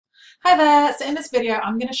Hi there, so in this video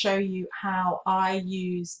I'm going to show you how I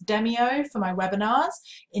use Demio for my webinars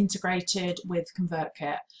integrated with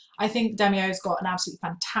ConvertKit. I think Demio's got an absolutely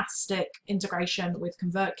fantastic integration with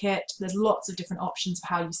ConvertKit. There's lots of different options for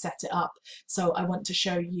how you set it up, so I want to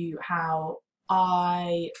show you how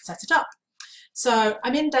I set it up. So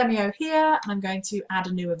I'm in Demio here and I'm going to add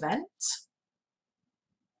a new event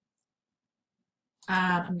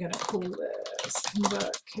and I'm going to call this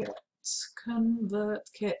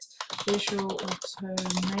ConvertKit Visual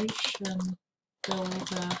Automation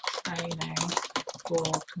Builder Training for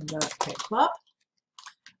ConvertKit Club.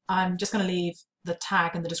 I'm just going to leave the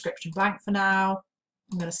tag and the description blank for now.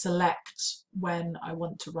 I'm going to select when I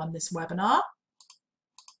want to run this webinar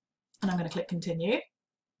and I'm going to click continue.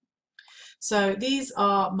 So these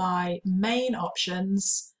are my main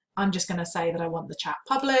options. I'm just going to say that I want the chat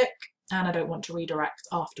public and I don't want to redirect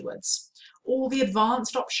afterwards. All the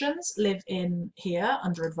advanced options live in here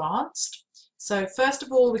under advanced. So first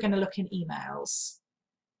of all, we're going to look in emails.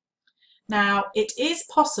 Now, it is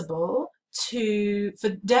possible for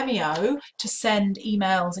Demio to send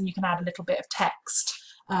emails and you can add a little bit of text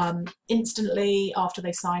instantly after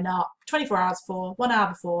they sign up, 24 hours before, 1 hour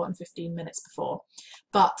before, and 15 minutes before.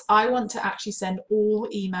 But I want to actually send all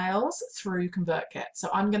emails through ConvertKit. So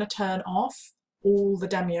I'm going to turn off all the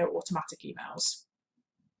Demio automatic emails,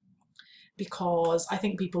 because I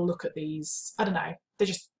think people look at these, I don't know,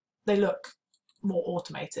 they look more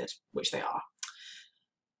automated, which they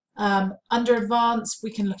are. Under advanced, we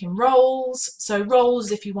can look in roles. So roles,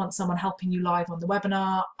 if you want someone helping you live on the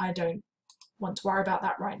webinar, I don't want to worry about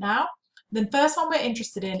that right now. The first one we're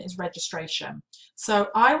interested in is registration. So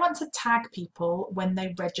I want to tag people when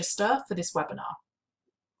they register for this webinar.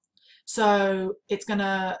 So it's going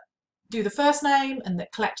to do the first name and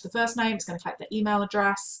collect the first name. It's going to collect the email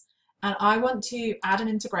address. And I want to add an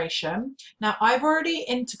integration. Now, I've already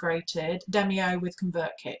integrated Demio with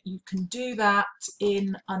ConvertKit. You can do that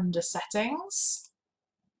under settings,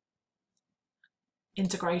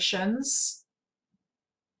 integrations.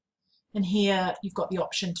 And here you've got the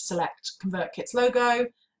option to select ConvertKit's logo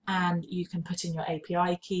and you can put in your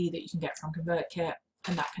API key that you can get from ConvertKit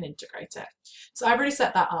and that can integrate it. So I've already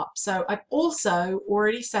set that up. So I've also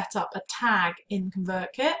already set up a tag in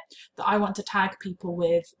ConvertKit that I want to tag people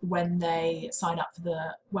with when they sign up for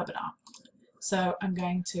the webinar. So I'm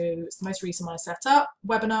going to, it's the most recent one I set up,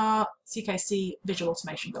 webinar CKC Visual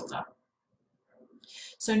Automation Builder.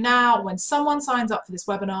 So now when someone signs up for this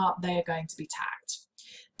webinar, they are going to be tagged.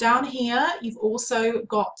 Down here, you've also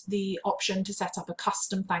got the option to set up a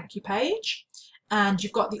custom thank you page, and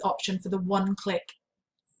you've got the option for the one-click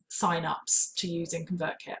sign-ups to use in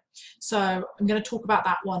ConvertKit. So I'm going to talk about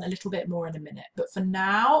that one a little bit more in a minute, but for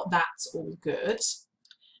now, that's all good.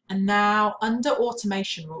 And now under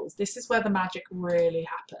automation rules, this is where the magic really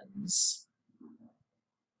happens.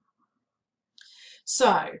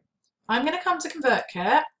 So I'm going to come to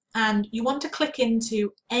ConvertKit and you want to click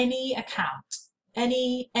into any account,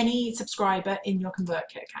 any subscriber in your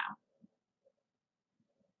ConvertKit account.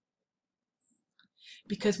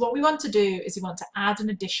 Because what we want to do is we want to add an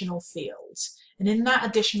additional field. And in that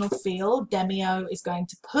additional field, Demio is going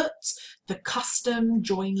to put the custom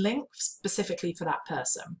join link specifically for that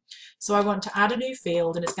person. So I want to add a new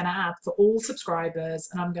field and it's going to add for all subscribers,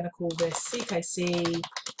 and I'm going to call this CKC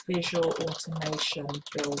Visual Automation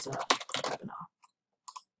Builder Webinar.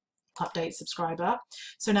 Update subscriber.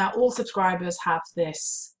 So now all subscribers have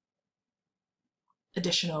this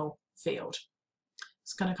additional field.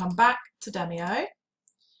 It's going to come back to Demio.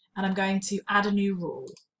 And I'm going to add a new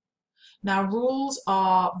rule. Now, rules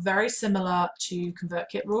are very similar to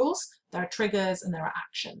ConvertKit rules. There are triggers and there are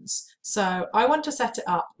actions. So I want to set it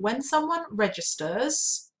up when someone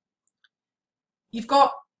registers. You've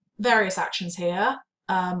got various actions here.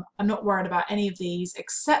 I'm not worried about any of these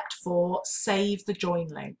except for save the join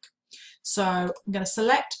link. So I'm going to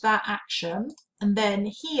select that action, and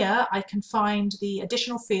then here I can find the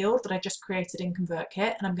additional field that I just created in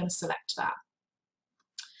ConvertKit, and I'm going to select that.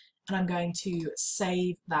 And I'm going to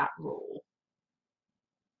save that rule.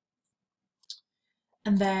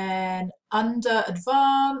 And then under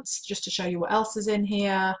advanced, just to show you what else is in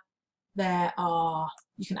here, you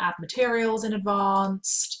can add materials in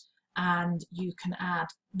advanced, and you can add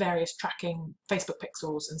various tracking Facebook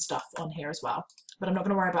pixels and stuff on here as well. But I'm not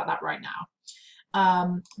going to worry about that right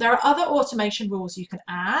now. There are other automation rules you can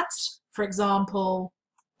add. For example,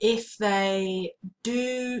 if they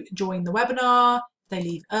do join the webinar, they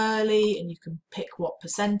leave early, and you can pick what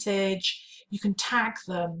percentage. You can tag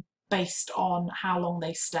them based on how long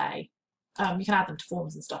they stay. You can add them to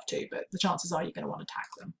forms and stuff too, but the chances are you're going to want to tag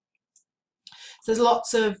them. So there's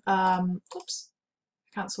lots of,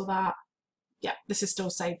 Cancel that. Yeah, this is still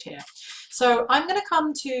saved here. So I'm going to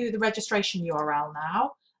come to the registration URL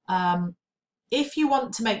now. If you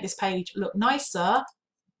want to make this page look nicer,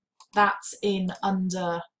 that's in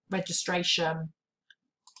under registration.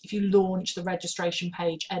 If you launch the registration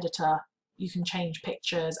page editor, you can change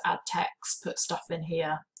pictures, add text, put stuff in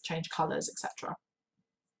here, change colors, etc.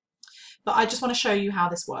 But I just want to show you how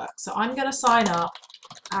this works. So I'm going to sign up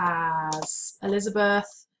as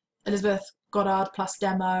Elizabeth Goddard plus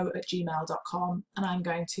demo@gmail.com, and I'm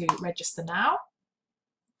going to register now.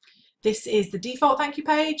 This is the default thank you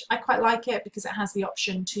page. I quite like it because it has the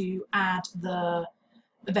option to add the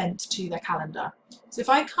event to their calendar. So if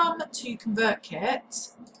I come to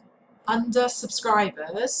ConvertKit, under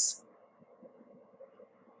subscribers,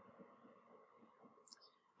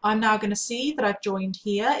 I'm now going to see that I've joined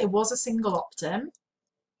here. It was a single opt-in.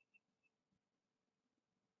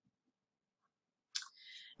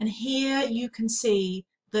 And here you can see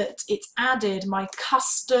that it's added my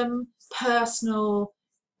custom personal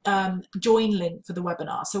join link for the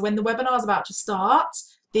webinar. So when the webinar is about to start,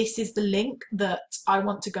 this is the link that I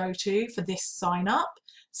want to go to for this sign up,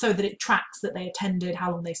 so that it tracks that they attended, how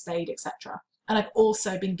long they stayed, etc. And I've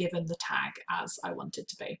also been given the tag as I want it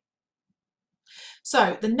to be.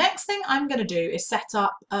 So the next thing I'm going to do is set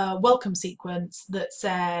up a welcome sequence that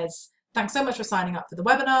says, thanks so much for signing up for the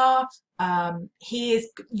webinar. Here's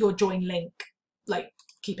your join link, like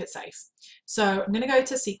keep it safe. So I'm going to go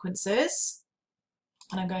to sequences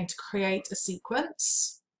and I'm going to create a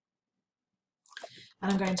sequence.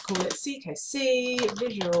 And I'm going to call it CKC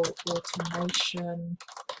Visual Automation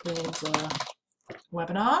Builder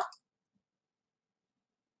Webinar.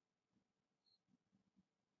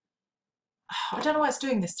 I don't know why it's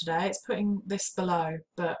doing this today. It's putting this below,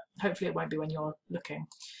 but hopefully it won't be when you're looking.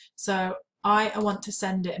 So I want to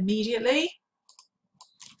send it immediately.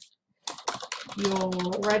 You're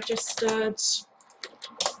registered.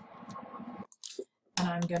 And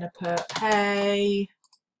I'm going to put, hey,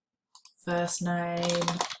 first name,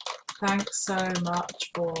 thanks so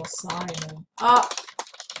much for signing up.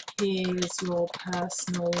 Here's your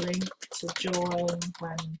personal link to join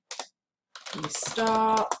when you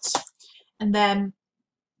start. And then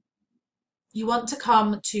you want to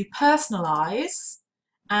come to personalize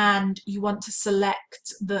and you want to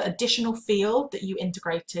select the additional field that you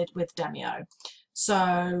integrated with Demio.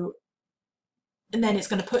 So, and then it's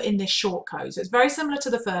going to put in this short code. So it's very similar to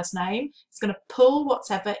the first name. It's going to pull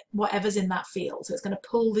whatever's in that field. So it's going to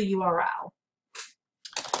pull the URL.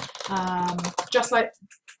 Just like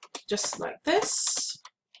this.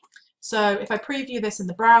 So if I preview this in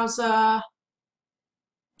the browser,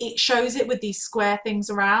 it shows it with these square things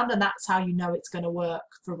around, and that's how you know it's going to work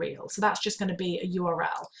for real. So that's just going to be a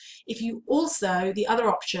URL. If you also, the other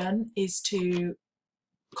option is to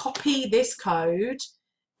copy this code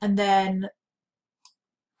and then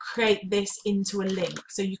create this into a link.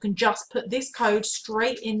 So you can just put this code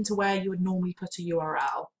straight into where you would normally put a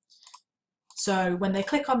URL. So when they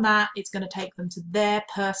click on that, it's going to take them to their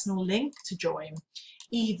personal link to join.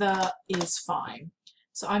 Either is fine.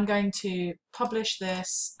 So I'm going to publish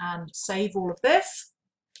this and save all of this.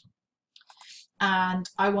 And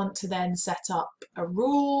I want to then set up a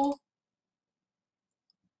rule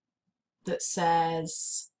that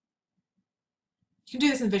says, you can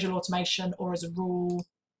do this in visual automation or as a rule.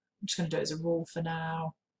 I'm just going to do it as a rule for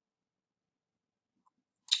now.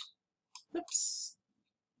 Oops.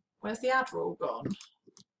 Where's the add rule gone?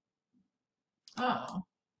 Oh,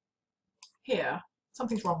 here.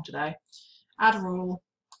 Something's wrong today. Add rule.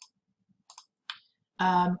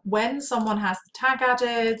 When someone has the tag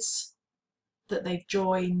added that they've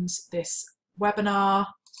joined this webinar,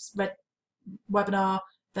 then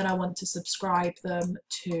I want to subscribe them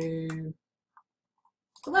to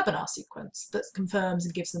the webinar sequence that confirms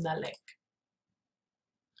and gives them their link.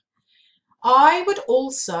 I would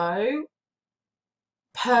also,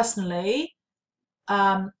 personally,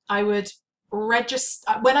 I would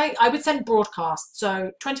register when I would send broadcasts.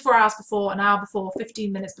 So 24 hours before, an hour before,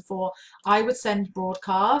 15 minutes before, I would send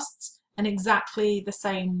broadcasts, and exactly the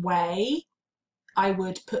same way I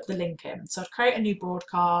would put the link in. So I'd create a new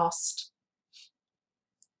broadcast.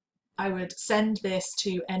 I would send this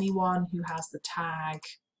to anyone who has the tag.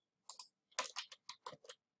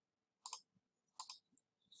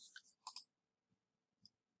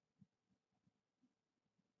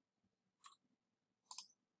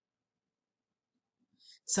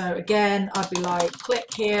 So again, I'd be like, click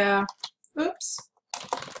here, oops,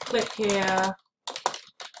 click here,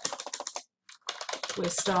 we're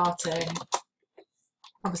starting.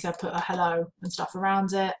 Obviously I put a hello and stuff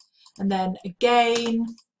around it. And then again,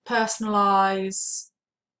 personalize,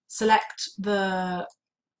 select the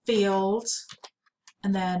field,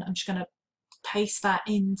 and then I'm just going to paste that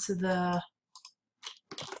into the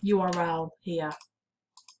URL here.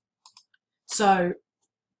 So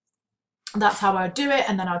that's how I would do it,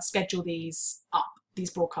 and then I'd schedule these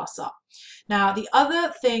broadcasts up. Now, the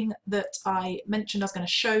other thing that I mentioned I was going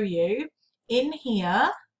to show you, in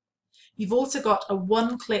here, you've also got a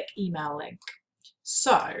one-click email link.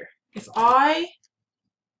 So if I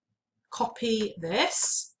copy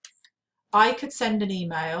this, I could send an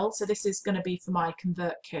email. So this is going to be for my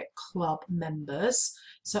ConvertKit Club members.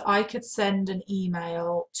 So I could send an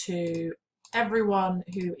email to everyone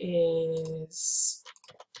who is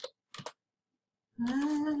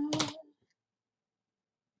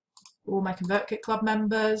all my ConvertKit Club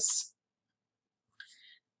members,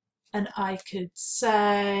 and I could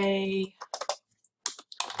say,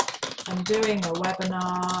 I'm doing a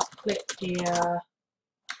webinar, click here.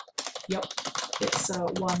 Yep, it's a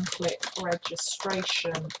one-click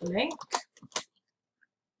registration link.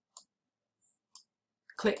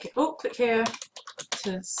 Click here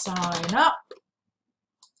to sign up.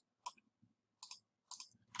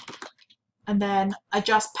 And then I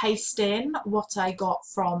just paste in what I got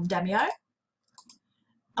from Demio.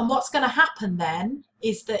 And what's going to happen then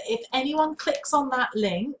is that if anyone clicks on that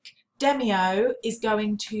link, Demio is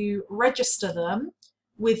going to register them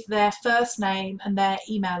with their first name and their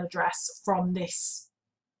email address from this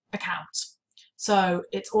account. So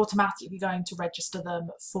it's automatically going to register them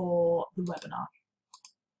for the webinar.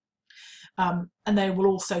 And they will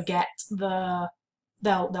also get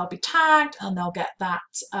they'll be tagged, and they'll get that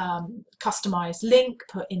customized link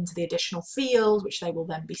put into the additional field, which they will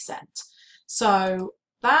then be sent. So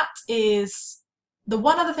that is the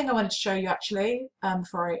one other thing I wanted to show you actually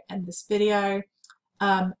before I end this video.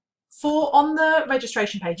 On the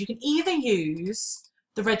registration page, you can either use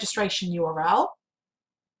the registration URL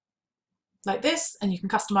like this, and you can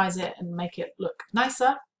customize it and make it look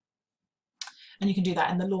nicer. And you can do that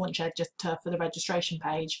in the launch editor for the registration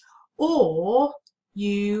page, or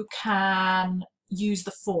you can use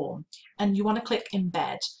the form, and you want to click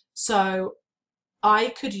embed. So I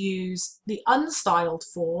could use the unstyled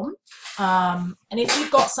form, and if you've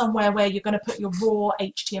got somewhere where you're going to put your raw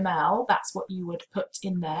HTML, that's what you would put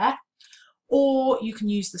in there. Or you can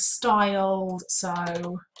use the styled,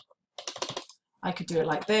 so I could do it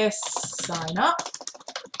like this, sign up.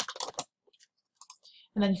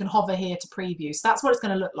 And then you can hover here to preview. So that's what it's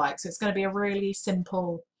going to look like. So it's going to be a really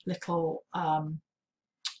simple little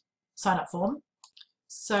sign up form.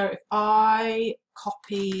 So if I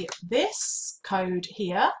copy this code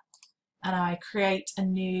here and I create a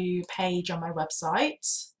new page on my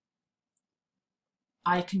website,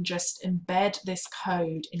 I can just embed this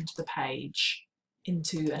code into the page,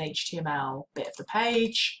 into an HTML bit of the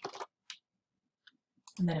page.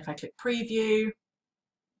 And then if I click preview,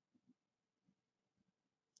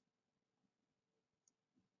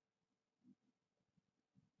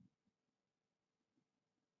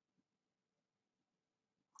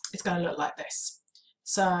 it's going to look like this.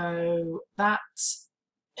 So that,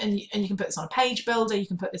 and you can put this on a page builder, you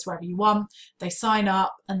can put this wherever you want. They sign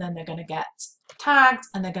up, and then they're going to get tagged,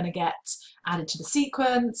 and they're going to get added to the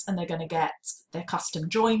sequence, and they're going to get their custom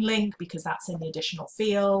join link because that's in the additional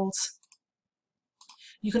field.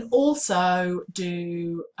 You can also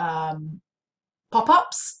do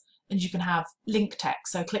pop-ups, and you can have link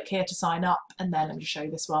text. So click here to sign up, and then let me show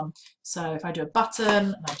you this one. So if I do a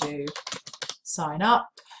button and I do sign up,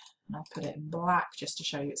 and I put it in black just to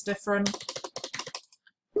show you it's different,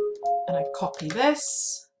 and I copy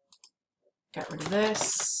this, get rid of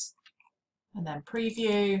this, and then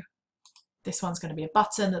preview. This one's going to be a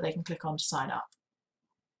button that they can click on to sign up.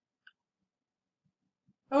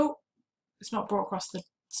 Oh, it's not brought across the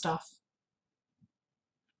stuff.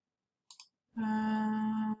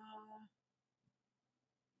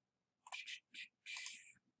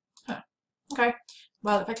 Okay,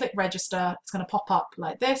 well, if I click register, it's going to pop up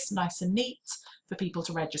like this, nice and neat for people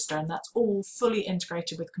to register, and that's all fully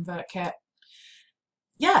integrated with ConvertKit.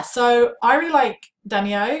 Yeah, so I really like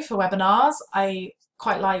Demio for webinars. I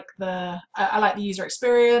quite like I like the user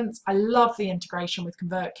experience. I love the integration with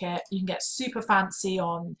ConvertKit. You can get super fancy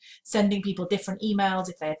on sending people different emails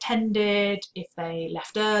if they attended, if they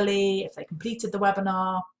left early, if they completed the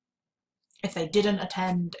webinar, if they didn't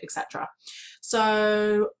attend, etc.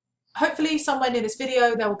 So hopefully somewhere near this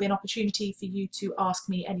video there will be an opportunity for you to ask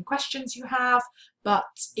me any questions you have. But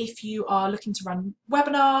if you are looking to run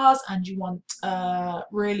webinars and you want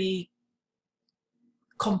really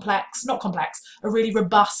a really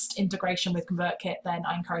robust integration with ConvertKit, then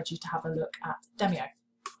I encourage you to have a look at Demio.